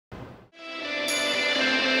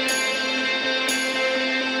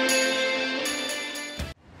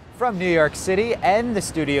From New York City and the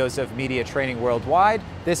studios of Media Training Worldwide,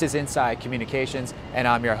 this is Inside Communications, and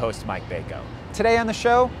I'm your host, Mike Bako. Today on the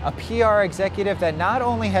show, a PR executive that not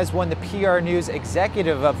only has won the PR News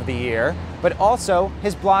Executive of the Year, but also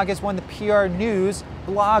his blog has won the PR News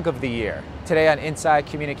Blog of the Year. Today on Inside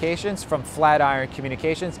Communications from Flatiron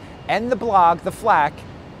Communications and the blog, The Flack,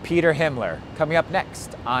 Peter Himler. Coming up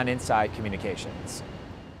next on Inside Communications.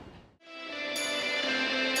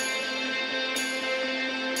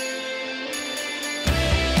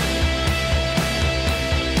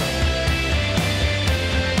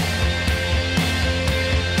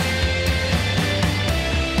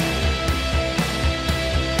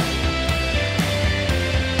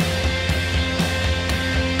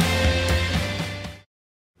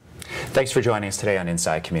 Thanks for joining us today on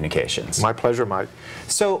Inside Communications. My pleasure, Mike.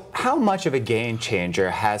 So, how much of a game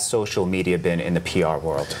changer has social media been in the PR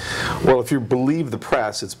world? Well, if you believe the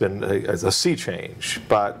press, it's been a sea change.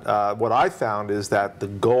 But what I found is that the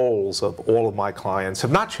goals of all of my clients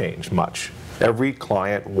have not changed much. Every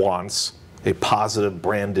client wants a positive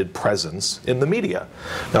branded presence in the media.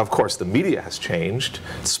 Now, of course, the media has changed,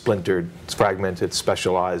 splintered, fragmented,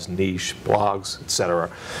 specialized, niche, blogs, etc.,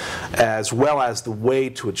 as well as the way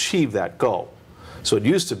to achieve that goal. So it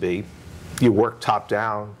used to be, you work top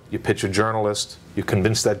down, you pitch a journalist, you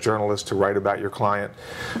convince that journalist to write about your client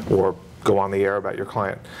or go on the air about your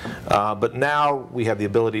client. But now we have the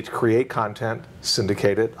ability to create content,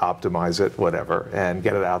 syndicate it, optimize it, whatever, and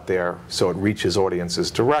get it out there so it reaches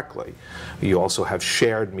audiences directly. You also have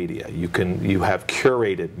shared media. You have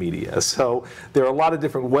curated media. So there are a lot of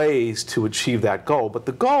different ways to achieve that goal. But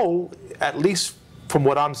the goal, at least from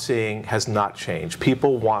what I'm seeing, has not changed.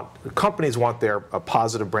 Companies want a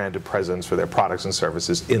positive branded presence for their products and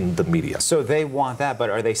services in the media. So they want that, but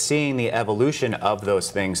are they seeing the evolution of those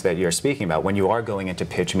things that you're speaking about? When you are going into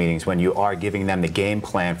pitch meetings, when you are giving them the game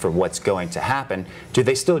plan for what's going to happen, do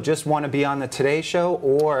they still just want to be on the Today Show,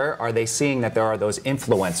 or are they seeing that there are those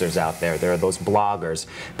influencers out there, there are those bloggers,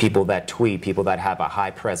 people that tweet, people that have a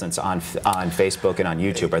high presence on Facebook and on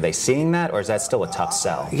YouTube? Are they seeing that, or is that still a tough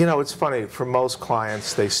sell? You know, it's funny, for most clients,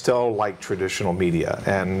 they still like traditional media,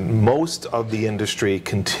 and most of the industry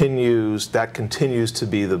continues to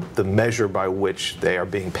be the measure by which they are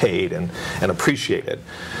being paid and appreciated.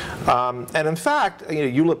 And in fact,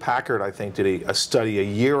 Hewlett-Packard, I think, did a study a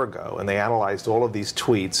year ago, and they analyzed all of these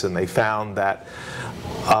tweets, and they found that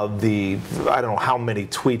of the, I don't know how many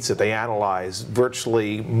tweets that they analyzed,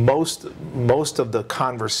 virtually most of the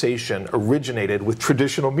conversation originated with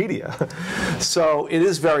traditional media. So it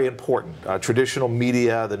is very important. Traditional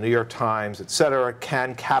media, the New York Times, etc.,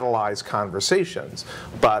 can catalyze conversations,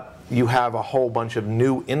 but you have a whole bunch of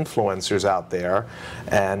new influencers out there,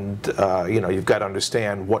 and you've got to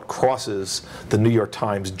understand what crosses the New York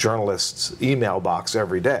Times journalist's email box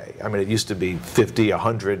every day. I mean, it used to be 50,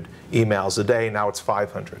 100 emails a day, now it's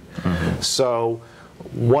 500. Mm-hmm. So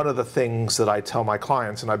one of the things that I tell my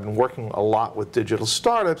clients, and I've been working a lot with digital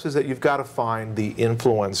startups, is that you've got to find the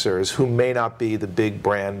influencers who may not be the big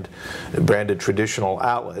branded traditional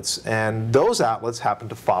outlets, and those outlets happen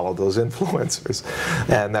to follow those influencers,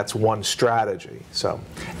 and that's one strategy. So,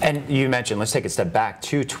 and you mentioned, let's take a step back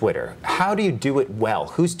to Twitter. How do you do it well?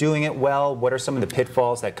 Who's doing it well? What are some of the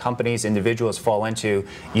pitfalls that companies, individuals fall into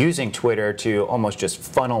using Twitter to almost just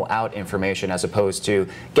funnel out information as opposed to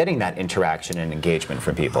getting that interaction and engagement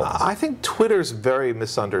from people? I think Twitter's very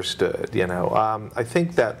misunderstood. I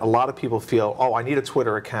think that a lot of people feel, oh, I need a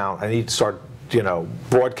Twitter account, I need to start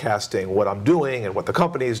broadcasting what I'm doing and what the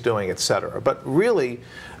company is doing, etc. But really,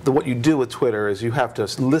 what you do with Twitter is you have to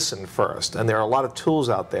listen first, and there are a lot of tools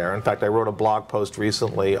out there. In fact, I wrote a blog post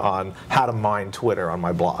recently on how to mine Twitter on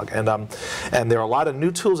my blog, and there are a lot of new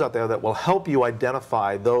tools out there that will help you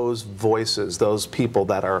identify those voices, those people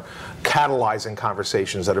that are catalyzing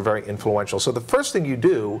conversations that are very influential. So the first thing you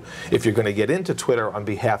do, if you're going to get into Twitter on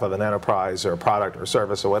behalf of an enterprise or a product or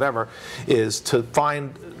service or whatever, is to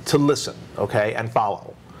listen, okay, and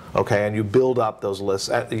follow. Okay, and you build up those lists.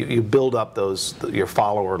 You build up your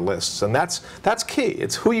follower lists, and that's key.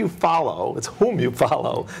 It's who you follow. It's whom you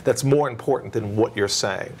follow. That's more important than what you're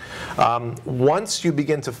saying. Once you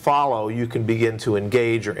begin to follow, you can begin to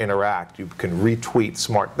engage or interact. You can retweet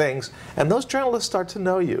smart things, and those journalists start to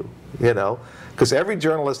know you. Because every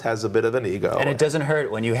journalist has a bit of an ego. And it doesn't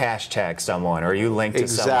hurt when you hashtag someone or you link to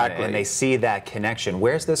someone and they see that connection.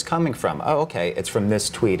 Where's this coming from? Oh, okay, it's from this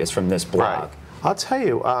tweet, it's from this blog. Right. I'll tell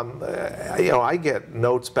you, I get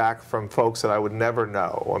notes back from folks that I would never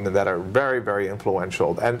know, I mean, that are very, very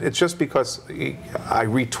influential. And it's just because I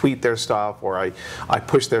retweet their stuff or I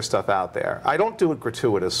push their stuff out there. I don't do it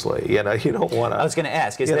gratuitously, you don't want to. I was going to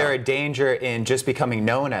ask, is there a danger in just becoming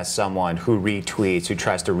known as someone who retweets, who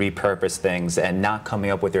tries to repurpose things and not coming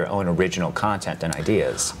up with their own original content and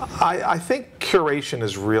ideas? I think curation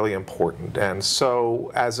is really important, and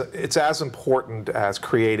so it's as important as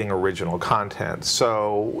creating original content.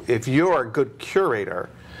 So if you're a good curator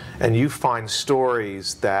and you find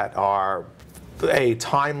stories that are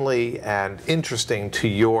timely and interesting to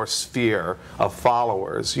your sphere of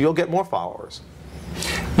followers, you'll get more followers.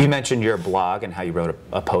 You mentioned your blog and how you wrote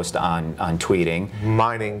a post on tweeting.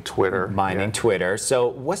 Mining Twitter. Mining Twitter. So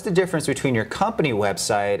what's the difference between your company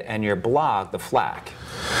website and your blog, The Flack?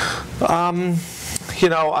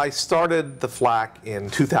 I started The Flack in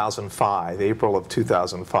 2005, April of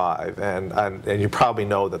 2005, and you probably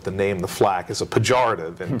know that the name The Flack is a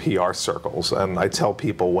pejorative in PR circles, and I tell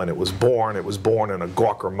people when it was born in a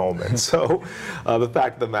Gawker moment. So the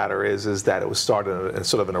fact of the matter is that it was started in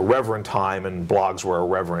sort of an irreverent time, and blogs were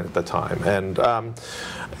irreverent at the time. And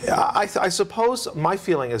I suppose my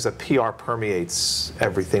feeling is that PR permeates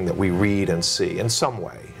everything that we read and see in some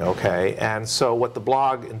way, okay? And so what the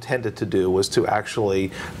blog intended to do was to actually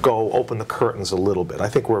go open the curtains a little bit. I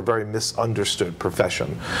think we're a very misunderstood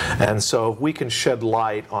profession. And so if we can shed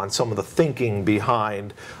light on some of the thinking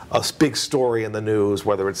behind a big story in the news,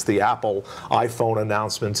 whether it's the Apple iPhone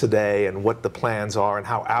announcement today and what the plans are and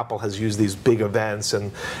how Apple has used these big events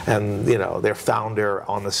and their founder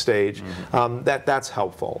on the stage, that's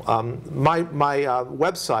helpful. My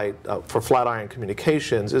website for Flatiron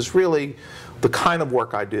Communications is really the kind of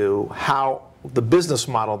work I do, how the business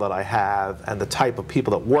model that I have and the type of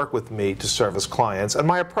people that work with me to service clients, and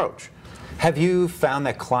my approach. Have you found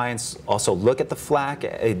that clients also look at the Flack,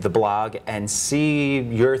 the blog, and see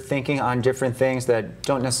your thinking on different things that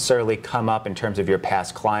don't necessarily come up in terms of your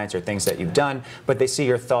past clients or things that you've done, but they see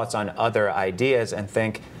your thoughts on other ideas and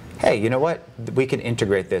think, hey, you know what? We can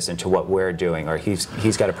integrate this into what we're doing, or he's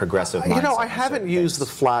got a progressive mindset. I haven't used the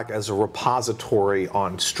Flack as a repository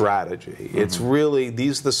on strategy. It's really,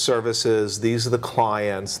 these are the services, these are the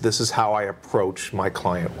clients, this is how I approach my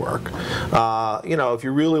client work. If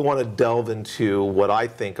you really want to delve into what I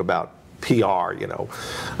think about PR,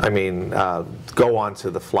 go on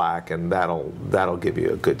to the Flack, and that'll give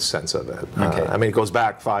you a good sense of it. Okay. It goes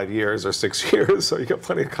back 5 years or 6 years, so you got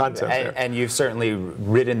plenty of content there. And you've certainly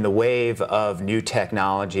ridden the wave of new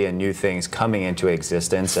technology and new things coming into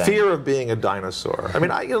existence. Fear of being a dinosaur.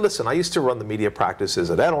 Listen, I used to run the media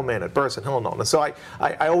practices at Edelman, at Burson Hill, and so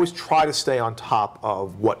I always try to stay on top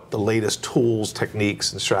of what the latest tools,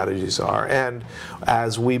 techniques, and strategies are. And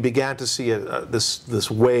as we began to see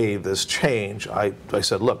this wave, this change, I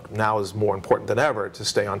said, look, now is more important than ever to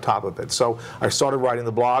stay on top of it. So I started writing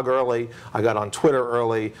the blog early. I got on Twitter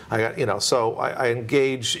early. So I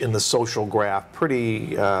engage in the social graph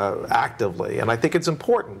pretty actively, and I think it's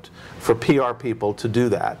important for PR people to do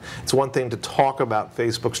that. It's one thing to talk about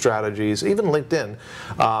Facebook strategies, even LinkedIn,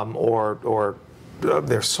 or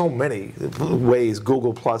there's so many ways,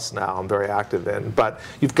 Google Plus now I'm very active in, but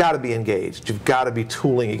you've got to be engaged. You've got to be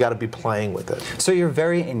tooling. You've got to be playing with it. So you're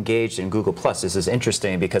very engaged in Google Plus. This is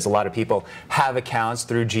interesting because a lot of people have accounts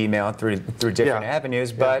through Gmail, through different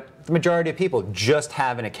avenues, but the majority of people just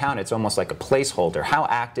have an account. It's almost like a placeholder. How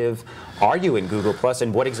active are you in Google Plus,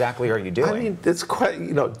 and what exactly are you doing? It's quite,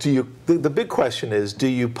 the big question is, do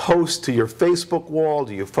you post to your Facebook wall?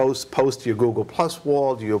 Do you post to your Google Plus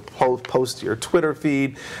wall? Do you post to your Twitter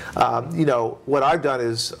feed? What I've done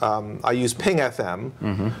is I use Ping FM,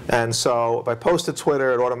 and so if I post to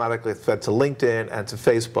Twitter, it automatically fed to LinkedIn and to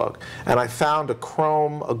Facebook. And I found a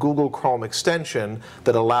Google Chrome extension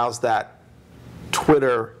that allows that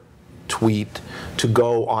Twitter tweet to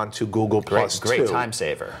go onto Google Plus too. Great time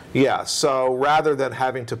saver. Yeah, so rather than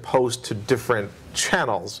having to post to different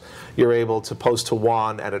channels, you're able to post to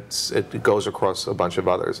one, and it goes across a bunch of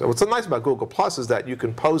others. And what's nice about Google Plus is that you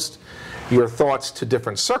can post your thoughts to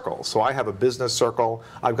different circles. So I have a business circle,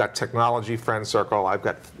 I've got technology friend circle, I've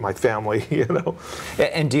got my family,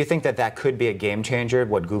 And do you think that that could be a game changer,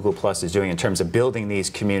 what Google Plus is doing in terms of building these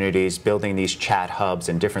communities, building these chat hubs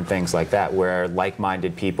and different things like that, where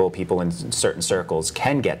like-minded people in certain circles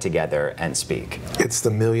can get together and speak? It's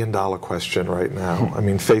the million-dollar question right now.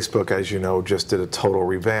 Facebook, as you know, just did a total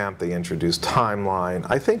revamp. They introduced timeline.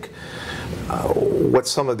 I think what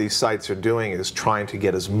some of these sites are doing is trying to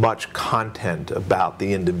get as much content about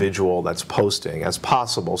the individual that's posting as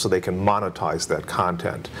possible so they can monetize that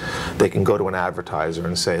content. They can go to an advertiser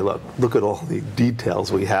and say, look at all the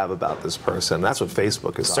details we have about this person. That's what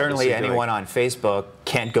Facebook is certainly anyone on Facebook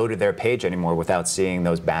can't go to their page anymore without seeing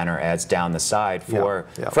those banner ads down the side for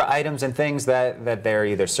items and things that they're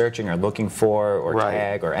either searching or looking for or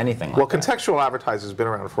tag or anything like that. Well, contextual advertising has been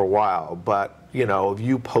around for a while, but if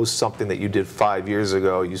you post something that you did 5 years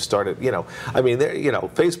ago, you started, I mean,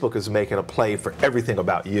 Facebook is making a play for everything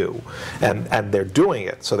about you, and they're doing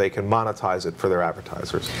it so they can monetize it for their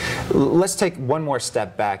advertisers. Let's take one more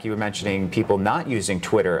step back. You were mentioning people not using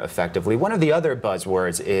Twitter effectively. One of the other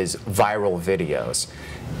buzzwords is viral videos.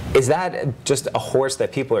 Is that just a horse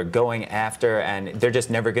that people are going after and they're just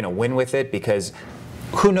never going to win with it because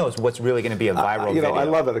who knows what's really going to be a viral video? I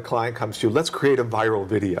love it. A client comes to you, let's create a viral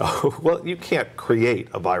video. Well, you can't create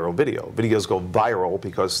a viral video. Videos go viral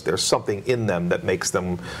because there's something in them that makes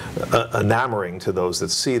them enamoring to those that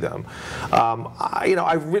see them.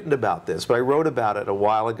 I've written about this, but I wrote about it a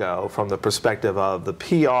while ago from the perspective of the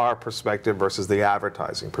PR perspective versus the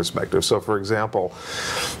advertising perspective. So, for example,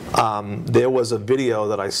 there was a video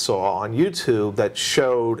that I saw on YouTube that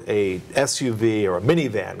showed a SUV or a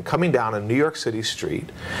minivan coming down a New York City street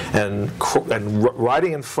and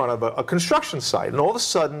riding in front of a construction site, and all of a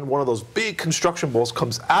sudden one of those big construction balls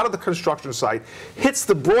comes out of the construction site, hits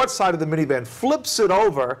the broad side of the minivan, flips it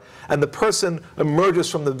over, and the person emerges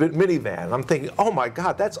from the minivan. And I'm thinking, oh my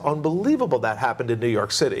God, that's unbelievable that happened in New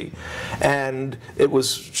York City. And it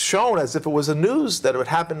was shown as if it was that it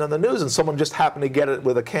happened on the news and someone just happened to get it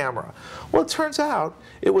with a camera. Well, it turns out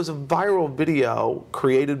it was a viral video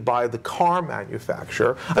created by the car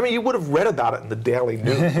manufacturer. I mean, you would have read about it in the Daily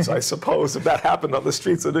News, I suppose, if that happened on the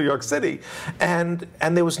streets of New York City. And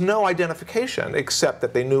there was no identification except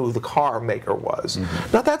that they knew who the car maker was.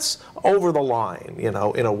 Mm-hmm. Now that's over the line, in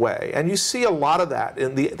a way. And you see a lot of that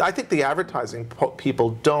I think the advertising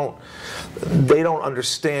people don't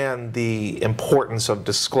understand the importance of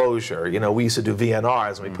disclosure. We used to do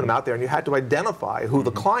VNRs and we put them out there and you had to identify who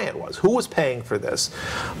the client was, who was paying for this.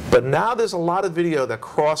 But now there's a lot of video that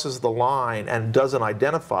crosses the line and doesn't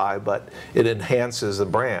identify, but it enhances the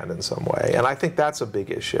brand in some way. And I think that's a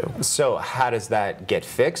big issue. So how does that get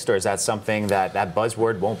fixed? Or is that something that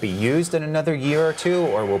buzzword won't be used in another year or two?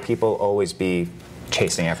 Or will people always be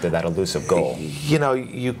chasing after that elusive goal?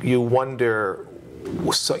 You wonder,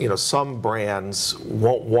 some brands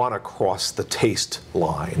won't want to cross the taste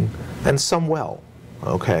line, and some will.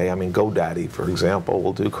 Okay, I mean, GoDaddy, for example,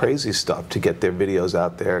 will do crazy stuff to get their videos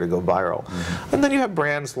out there to go viral. Mm-hmm. And then you have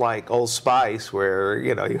brands like Old Spice, where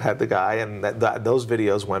you had the guy, and those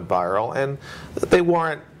videos went viral, and they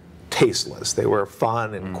weren't tasteless. They were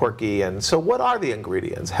fun and quirky. And so, what are the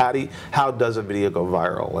ingredients? How does a video go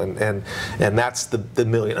viral? And that's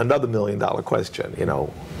another $1 million question.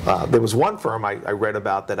 There was one firm I read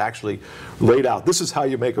about that actually laid out, this is how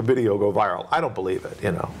you make a video go viral. I don't believe it.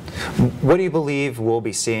 What do you believe we'll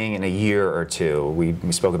be seeing in a year or two? We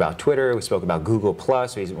spoke about Twitter. We spoke about Google+.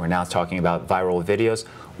 We're now talking about viral videos.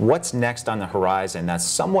 What's next on the horizon that's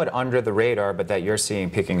somewhat under the radar, but that you're seeing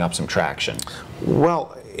picking up some traction?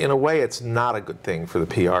 Well, in a way, it's not a good thing for the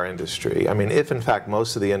PR industry. I mean, if in fact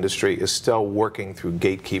most of the industry is still working through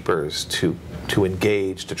gatekeepers to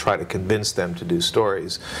engage, to try to convince them to do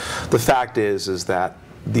stories, the fact is that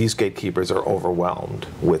these gatekeepers are overwhelmed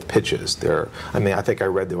with pitches. I think I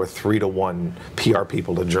read there were 3-to-1 PR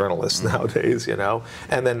people to journalists nowadays,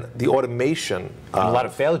 And then the automation. And a lot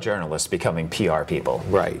of failed journalists becoming PR people.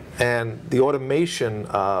 Right. And the automation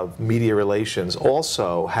of media relations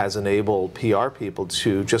also has enabled PR people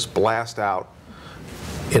to just blast out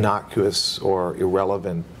innocuous or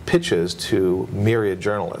irrelevant pitches to myriad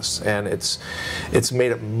journalists, and it's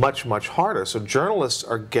made it much, much harder. So journalists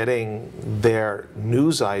are getting their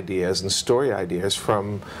news ideas and story ideas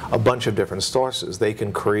from a bunch of different sources. They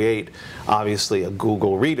can create, obviously, a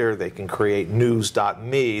Google Reader. They can create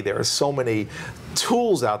news.me. There are so many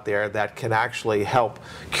tools out there that can actually help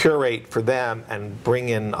curate for them and bring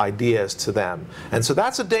in ideas to them. And so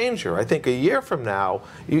that's a danger. I think a year from now,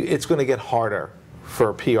 it's going to get harder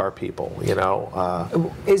for PR people,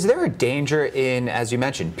 Is there a danger in, as you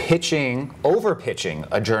mentioned, over-pitching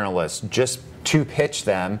a journalist just to pitch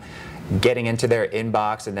them, getting into their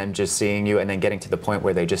inbox and then just seeing you and then getting to the point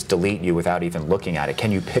where they just delete you without even looking at it?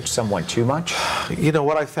 Can you pitch someone too much?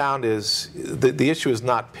 What I found is the issue is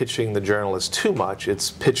not pitching the journalist too much, it's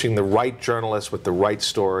pitching the right journalist with the right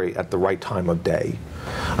story at the right time of day.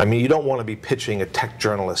 I mean, you don't want to be pitching a tech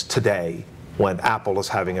journalist today when Apple is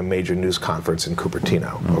having a major news conference in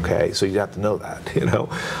Cupertino. Okay, so you have to know that.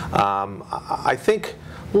 I think,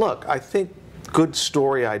 look, I think good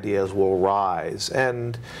story ideas will rise,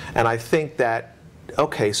 and I think that,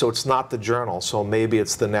 okay, so it's not the Journal, so maybe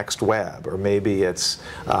it's the Next Web, or maybe it's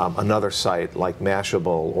another site like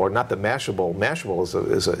Mashable, or not that Mashable. Mashable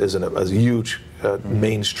is a huge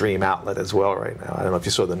mainstream outlet as well right now. I don't know if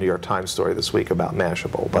you saw the New York Times story this week about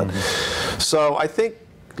Mashable, but so I think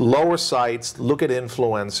lower sites, look at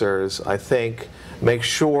influencers. I think make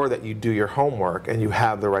sure that you do your homework and you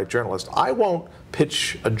have the right journalist. I won't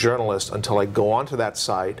pitch a journalist until I go onto that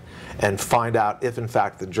site and find out if in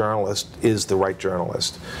fact the journalist is the right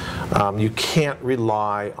journalist. You can't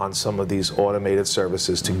rely on some of these automated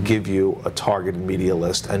services to give you a targeted media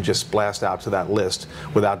list and just blast out to that list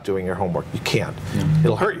without doing your homework. You can't.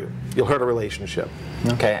 It'll hurt you. You'll hurt a relationship.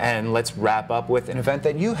 Okay, and let's wrap up with an event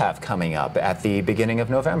that you have coming up at the beginning of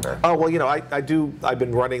November. Oh, well, I've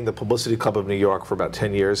been running the Publicity Club of New York for about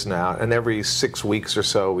 10 years now, and every 6 weeks or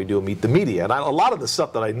so we do a Meet the Media. And a lot of the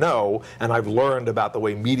stuff that I know and I've learned about the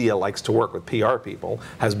way media likes to work with PR people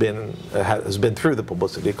has been through the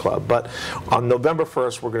Publicity Club. But on November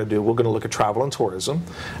 1st, we're going to look at travel and tourism.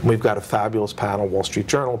 And we've got a fabulous panel: Wall Street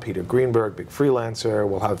Journal, Peter Greenberg, big freelancer.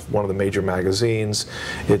 We'll have one of the major magazines.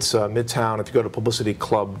 It's Midtown. If you go to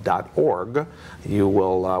publicityclub.org, you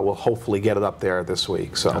will hopefully get it up there this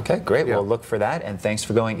week. So okay, great. Yeah. We'll look for that. And thanks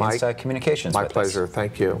for going Inside Communications. My pleasure.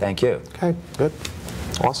 Thank you. Thank you. Okay, good.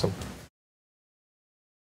 Awesome.